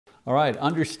All right,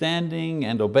 understanding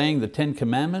and obeying the 10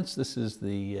 Commandments. This is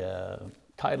the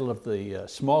title of the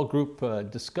small group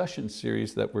discussion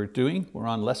series that we're doing. We're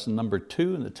on lesson number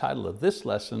 2, and the title of this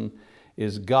lesson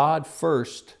is God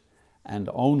First and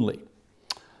Only.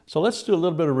 So let's do a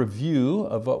little bit of review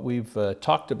of what we've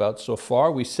talked about so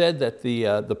far. We said that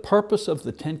the purpose of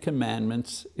the 10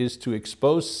 Commandments is to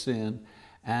expose sin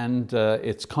and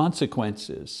its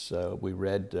consequences. We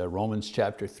read Romans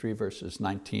chapter 3, verses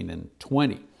 19 and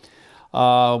 20.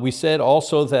 We said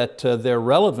also that their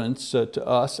relevance to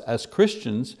us as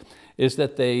Christians is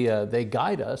that they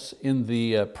guide us in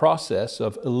the process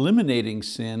of eliminating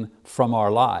sin from our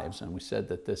lives. And we said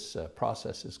that this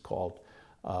process is called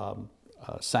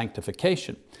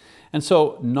sanctification. And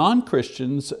so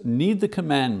non-Christians need the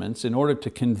commandments in order to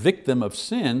convict them of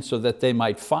sin so that they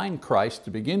might find Christ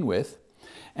to begin with.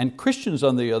 And Christians,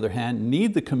 on the other hand,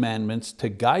 need the commandments to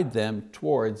guide them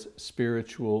towards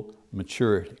spiritual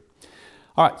maturity.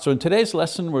 All right, so in today's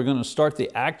lesson, we're going to start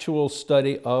the actual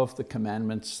study of the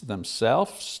commandments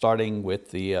themselves, starting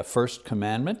with the first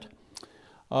commandment.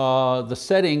 The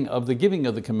setting of the giving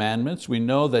of the commandments, we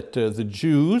know that the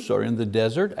Jews are in the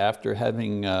desert after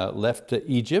having left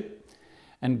Egypt,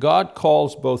 and God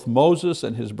calls both Moses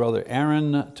and his brother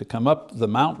Aaron to come up the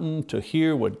mountain to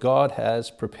hear what God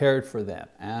has prepared for them.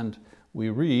 And we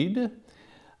read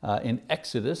in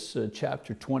Exodus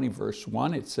chapter 20, verse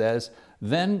 1, it says,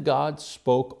 "Then God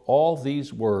spoke all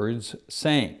these words,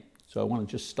 saying." So I want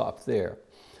to just stop there.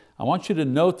 I want you to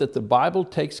note that the Bible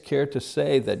takes care to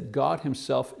say that God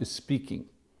Himself is speaking,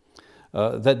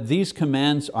 that these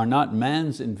commands are not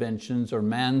man's inventions or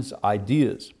man's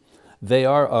ideas. They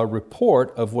are a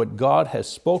report of what God has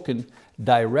spoken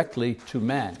directly to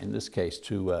man, in this case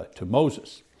to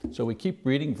Moses. So we keep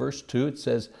reading verse 2, it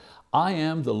says, "I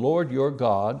am the Lord your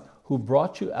God who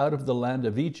brought you out of the land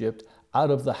of Egypt, out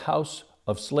of the house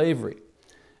of slavery."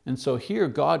 And so here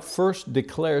God first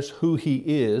declares who He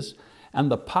is and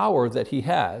the power that He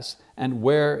has and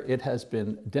where it has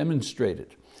been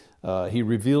demonstrated. He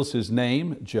reveals His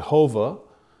name, Jehovah,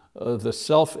 the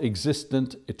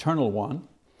self-existent eternal one.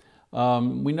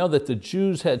 We know that the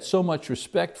Jews had so much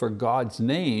respect for God's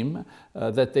name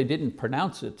that they didn't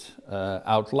pronounce it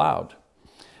out loud.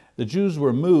 The Jews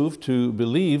were moved to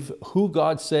believe who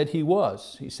God said He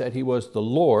was. He said He was the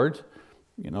Lord,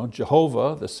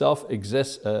 Jehovah,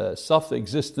 the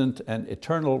self-existent and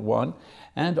eternal one,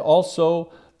 and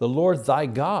also the Lord thy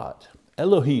God,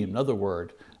 Elohim, another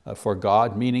word for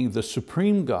God, meaning the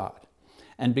supreme God.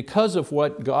 And because of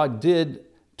what God did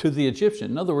to the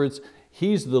Egyptian, in other words,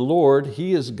 He's the Lord,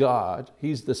 He is God,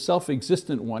 He's the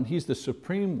self-existent one, He's the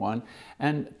supreme one.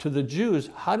 And to the Jews,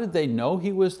 how did they know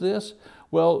He was this?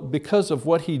 Well, because of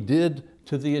what He did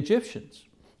to the Egyptians.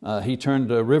 He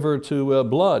turned a river to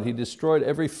blood. He destroyed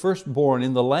every firstborn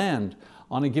in the land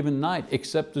on a given night,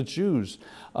 except the Jews.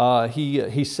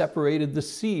 He separated the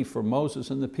sea for Moses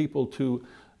and the people to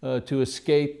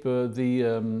escape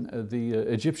the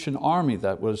Egyptian army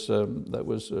that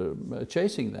was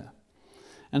chasing them.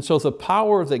 And so the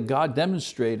power that God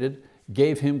demonstrated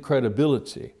gave Him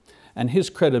credibility. And His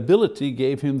credibility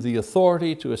gave Him the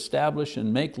authority to establish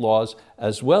and make laws,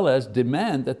 as well as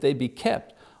demand that they be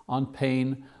kept on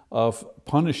pain of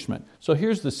punishment. So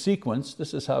here's the sequence.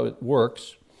 This is how it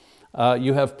works.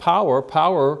 You have power.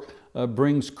 Power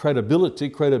brings credibility.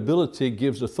 Credibility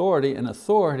gives authority, and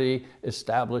authority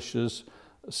establishes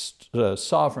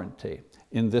sovereignty.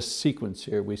 In this sequence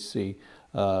here we see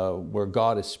where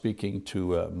God is speaking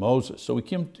to Moses. So we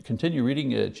can continue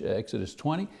reading Exodus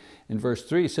 20. In verse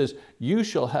 3 it says, "You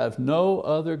shall have no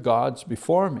other gods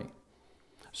before me."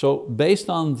 So based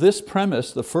on this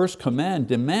premise, the first command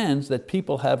demands that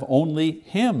people have only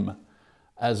Him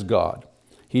as God.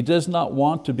 He does not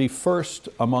want to be first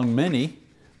among many,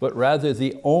 but rather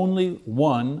the only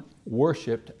one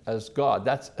worshiped as God.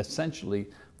 That's essentially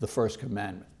the first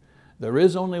commandment. There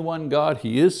is only one God,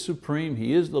 He is supreme,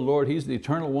 He is the Lord, He's the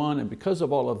eternal one, and because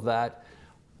of all of that,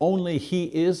 only He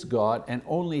is God and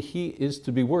only He is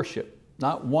to be worshiped.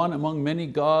 Not one among many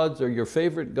gods or your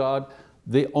favorite God,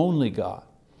 the only God.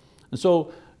 And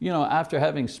so, after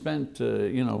having spent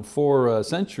 4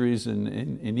 centuries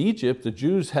in Egypt, the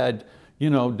Jews had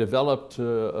developed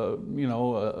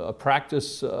a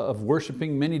practice of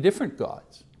worshiping many different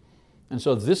gods. And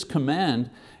so this command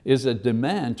is a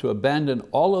demand to abandon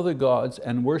all other gods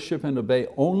and worship and obey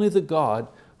only the God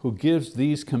who gives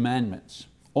these commandments,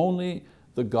 only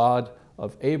the God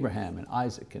of Abraham and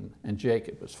Isaac and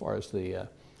Jacob, as far as the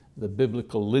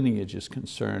biblical lineage is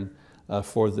concerned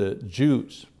for the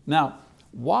Jews. Now,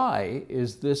 why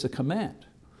is this a command?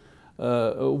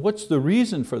 What's the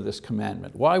reason for this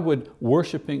commandment? Why would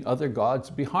worshiping other gods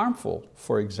be harmful,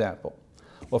 for example?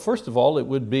 Well, first of all, it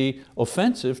would be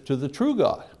offensive to the true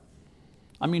God.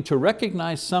 I mean, to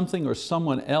recognize something or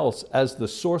someone else as the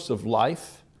source of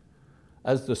life,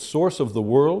 as the source of the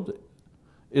world,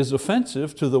 is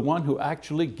offensive to the one who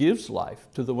actually gives life,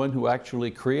 to the one who actually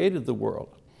created the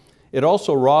world. It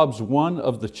also robs one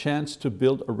of the chance to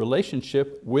build a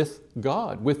relationship with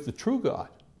God, with the true God.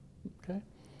 Okay?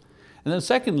 And then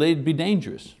secondly, it'd be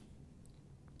dangerous.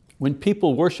 When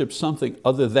people worship something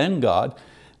other than God,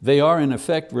 they are in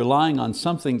effect relying on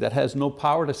something that has no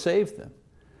power to save them,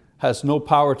 has no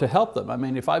power to help them. I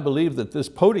mean, if I believe that this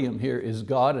podium here is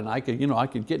God and I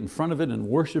could get in front of it and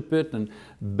worship it and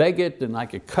beg it, and I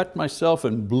could cut myself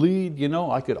and bleed,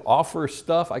 I could offer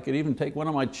stuff, I could even take one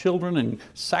of my children and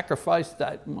sacrifice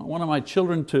one of my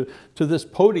children to this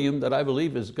podium that I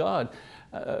believe is God.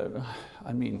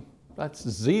 I mean, that's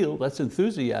zeal, that's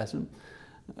enthusiasm.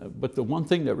 But the one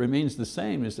thing that remains the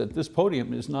same is that this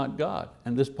podium is not God,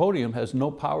 and this podium has no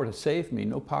power to save me,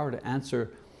 no power to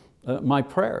answer my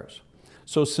prayers.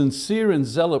 So sincere and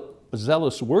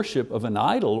zealous worship of an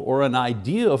idol or an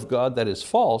idea of God that is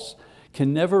false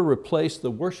can never replace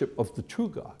the worship of the true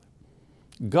God.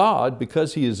 God,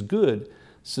 because He is good,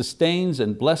 sustains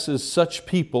and blesses such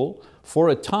people for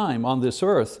a time on this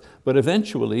earth, but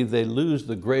eventually they lose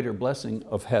the greater blessing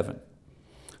of heaven.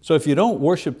 So if you don't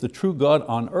worship the true God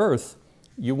on earth,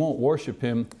 you won't worship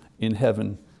Him in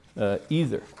heaven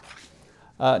either.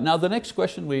 Now the next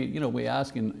question we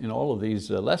ask in all of these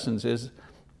lessons is,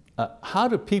 how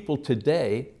do people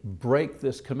today break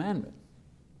this commandment?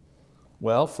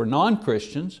 Well, for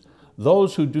non-Christians,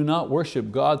 those who do not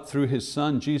worship God through His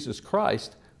Son, Jesus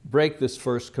Christ, break this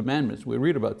first commandment. We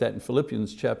read about that in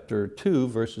Philippians chapter 2,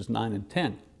 verses 9 and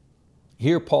 10.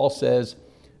 Here Paul says,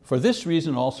 "For this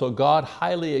reason also God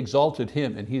highly exalted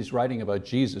Him," and he's writing about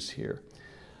Jesus here.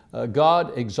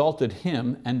 God exalted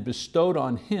Him and bestowed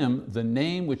on Him the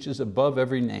name which is above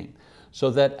every name, so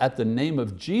that at the name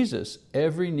of Jesus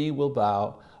every knee will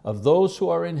bow, of those who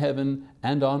are in heaven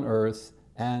and on earth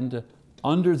and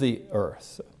under the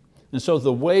earth. And so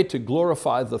the way to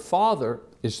glorify the Father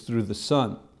is through the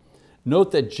Son.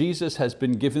 Note that Jesus has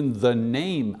been given the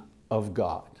name of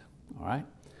God. All right?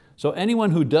 So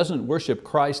anyone who doesn't worship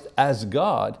Christ as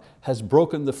God has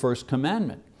broken the first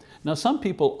commandment. Now some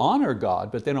people honor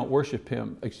God, but they don't worship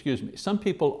Him, some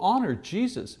people honor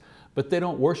Jesus, but they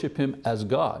don't worship Him as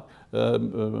God.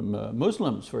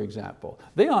 Muslims, for example,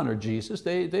 they honor Jesus,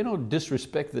 they don't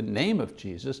disrespect the name of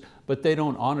Jesus, but they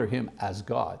don't honor Him as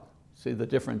God. See the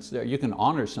difference there? You can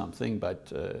honor something,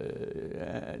 but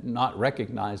not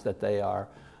recognize that they are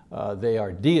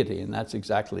deity, and that's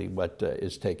exactly what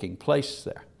is taking place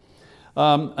there.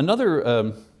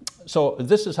 So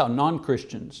this is how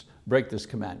non-Christians break this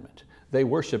commandment. They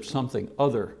worship something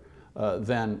other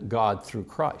than God through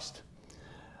Christ.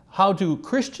 How do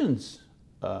Christians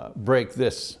break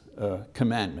this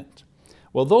commandment?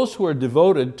 Well, those who are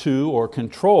devoted to or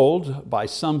controlled by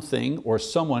something or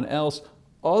someone else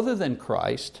other than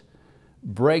Christ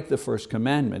break the first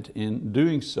commandment in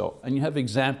doing so. And you have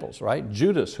examples, right?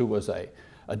 Judas, who was a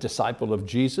disciple of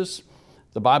Jesus,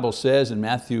 the Bible says in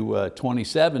Matthew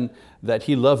 27 that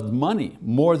he loved money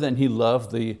more than he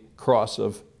loved the cross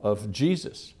of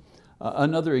Jesus.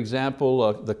 Another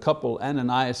example, the couple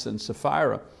Ananias and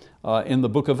Sapphira in the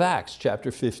book of Acts,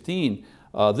 chapter 15.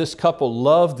 This couple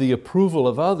loved the approval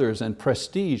of others and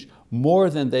prestige more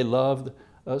than they loved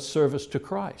service to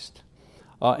Christ.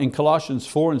 In Colossians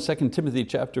 4 and 2 Timothy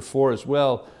chapter 4 as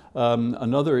well,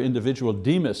 another individual,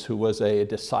 Demas, who was a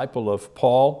disciple of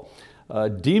Paul,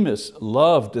 Demas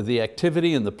loved the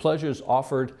activity and the pleasures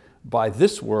offered by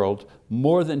this world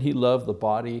more than he loved the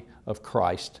body of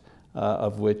Christ,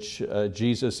 of which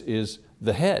Jesus is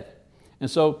the head. And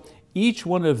so each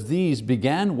one of these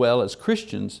began well as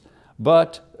Christians,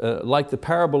 but like the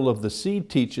parable of the seed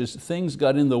teaches, things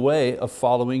got in the way of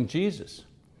following Jesus.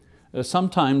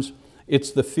 Sometimes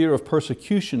it's the fear of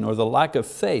persecution or the lack of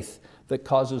faith that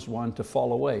causes one to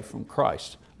fall away from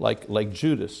Christ, like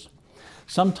Judas.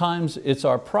 Sometimes it's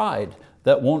our pride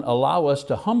that won't allow us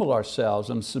to humble ourselves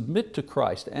and submit to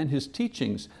Christ and His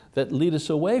teachings that lead us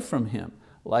away from Him,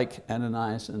 like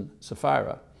Ananias and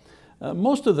Sapphira.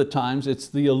 Most of the times it's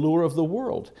the allure of the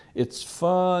world. It's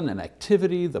fun and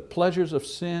activity, the pleasures of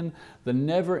sin, the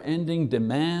never-ending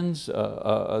demands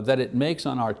that it makes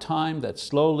on our time that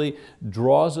slowly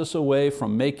draws us away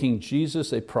from making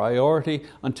Jesus a priority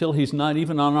until He's not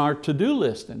even on our to-do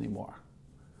list anymore.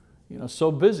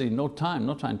 So busy, no time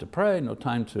to pray, no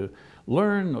time to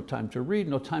learn, no time to read,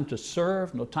 no time to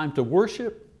serve, no time to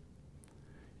worship.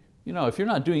 If you're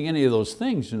not doing any of those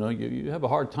things, you have a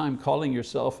hard time calling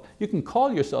yourself, you can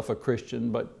call yourself a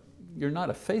Christian, but you're not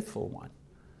a faithful one.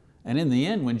 And in the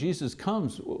end, when Jesus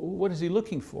comes, what is He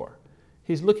looking for?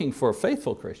 He's looking for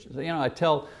faithful Christians. I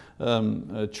tell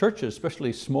churches,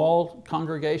 especially small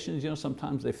congregations,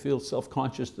 sometimes they feel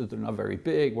self-conscious that they're not very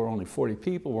big, we're only 40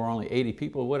 people, we're only 80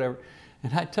 people, whatever.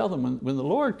 And I tell them, when the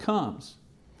Lord comes,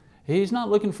 He's not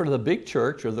looking for the big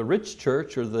church or the rich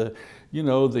church or the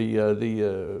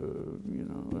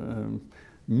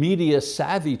media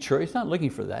savvy church. He's not looking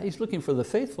for that. He's looking for the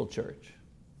faithful church.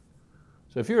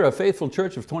 So if you're a faithful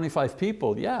church of 25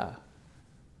 people, yeah,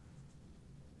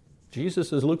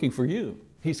 Jesus is looking for you.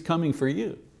 He's coming for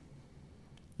you.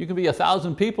 You can be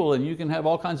 1,000 people and you can have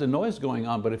all kinds of noise going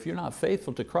on, but if you're not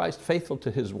faithful to Christ, faithful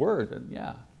to His word, then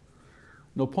yeah,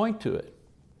 no point to it.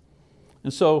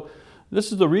 And so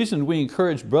this is the reason we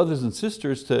encourage brothers and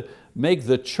sisters to make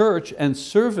the church and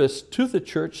service to the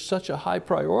church such a high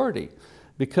priority,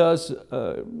 because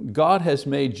God has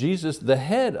made Jesus the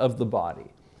head of the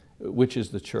body, which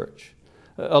is the church.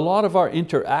 A lot of our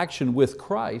interaction with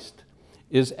Christ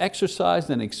is exercised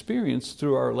and experienced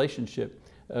through our relationship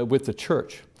with the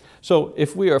church. So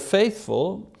if we are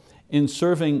faithful in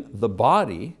serving the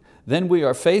body, then we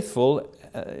are faithful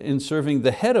in serving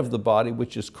the head of the body,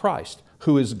 which is Christ,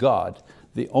 who is God,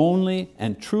 the only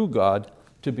and true God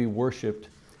to be worshiped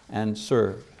and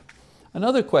served.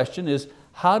 Another question is,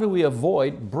 how do we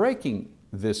avoid breaking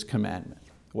this commandment?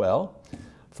 Well,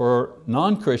 for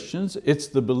non-Christians, it's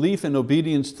the belief and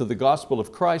obedience to the gospel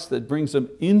of Christ that brings them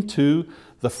into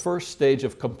the first stage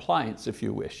of compliance, if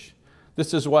you wish.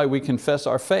 This is why we confess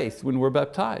our faith when we're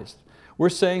baptized. We're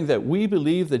saying that we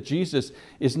believe that Jesus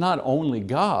is not only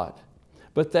God,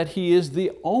 but that He is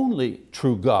the only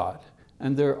true God,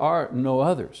 and there are no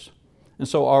others. And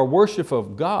so our worship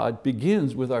of God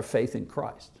begins with our faith in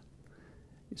Christ.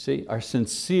 You see, our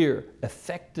sincere,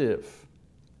 effective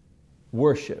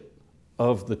worship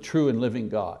of the true and living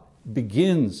God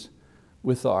begins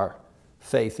with our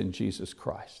faith in Jesus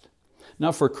Christ.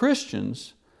 Now for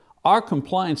Christians, our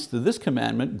compliance to this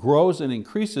commandment grows and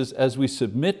increases as we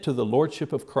submit to the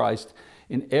lordship of Christ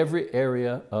in every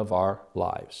area of our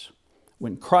lives.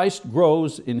 When Christ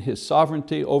grows in His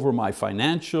sovereignty over my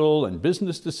financial and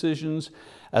business decisions,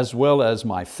 as well as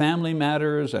my family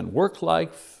matters and work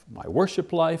life, my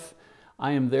worship life,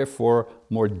 I am therefore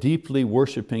more deeply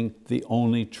worshiping the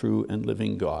only true and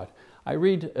living God. I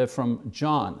read from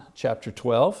John chapter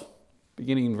 12,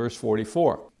 beginning in verse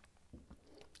 44.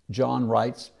 John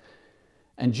writes,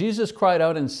 "And Jesus cried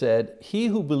out and said, 'He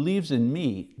who believes in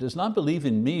me does not believe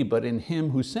in me, but in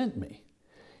Him who sent me.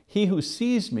 He who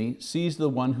sees me sees the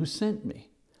one who sent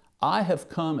me. I have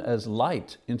come as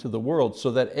light into the world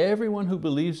so that everyone who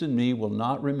believes in me will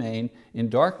not remain in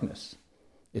darkness.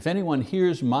 If anyone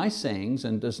hears my sayings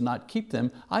and does not keep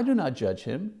them, I do not judge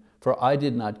him, for I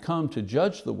did not come to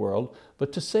judge the world,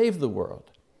 but to save the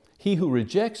world. He who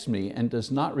rejects me and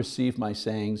does not receive my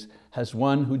sayings has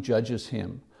one who judges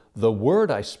him. The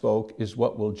word I spoke is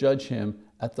what will judge him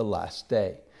at the last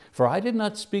day. For I did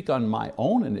not speak on my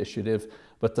own initiative,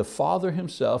 but the Father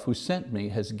Himself who sent me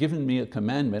has given me a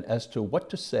commandment as to what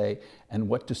to say and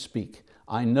what to speak.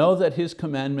 I know that His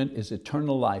commandment is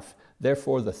eternal life.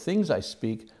 Therefore the things I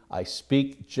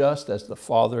speak just as the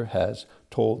Father has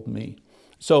told me.'"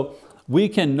 So we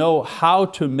can know how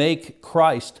to make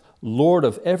Christ Lord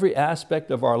of every aspect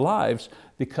of our lives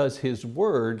because His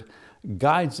word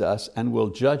guides us and will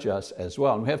judge us as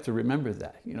well. And we have to remember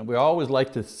that. We always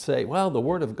like to say, well, the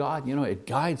word of God, it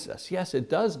guides us. Yes, it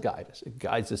does guide us. It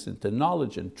guides us into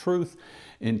knowledge and truth,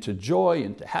 into joy,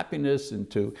 into happiness,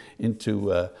 into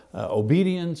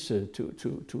obedience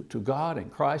to God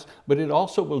and Christ, but it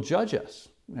also will judge us.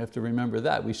 We have to remember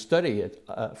that. We study it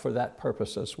for that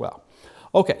purpose as well.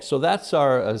 Okay, so that's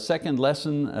our second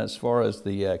lesson as far as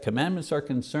the commandments are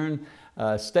concerned.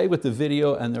 Stay with the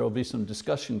video and there will be some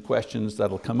discussion questions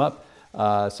that'll come up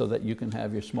so that you can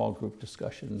have your small group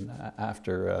discussion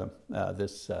after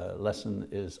this lesson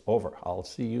is over. I'll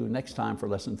see you next time for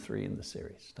lesson 3 in the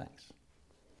series. Thanks.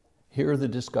 Here are the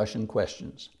discussion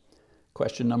questions.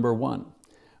 Question number 1.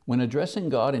 When addressing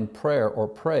God in prayer or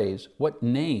praise, what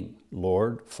name,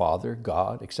 Lord, Father,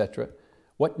 God, etc.,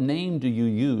 what name do you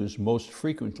use most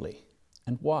frequently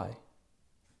and why?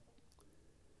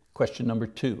 Question number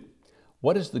 2.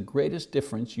 What is the greatest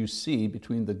difference you see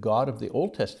between the God of the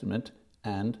Old Testament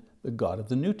and the God of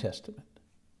the New Testament?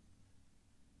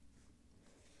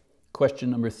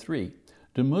 Question number 3.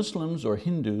 Do Muslims or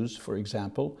Hindus, for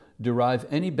example, derive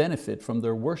any benefit from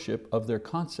their worship of their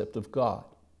concept of God?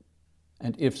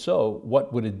 And if so,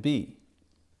 what would it be?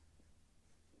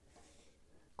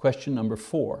 Question number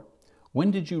 4.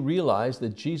 When did you realize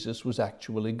that Jesus was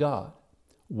actually God?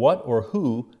 What or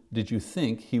who did you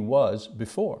think He was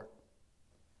before?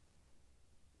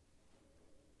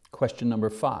 Question number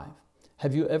 5.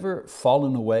 Have you ever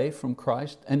fallen away from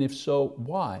Christ? And if so,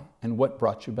 why? And what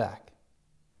brought you back?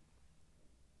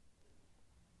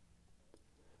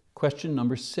 Question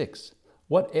number 6.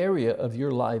 What area of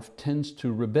your life tends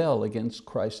to rebel against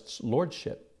Christ's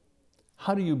lordship?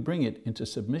 How do you bring it into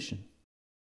submission?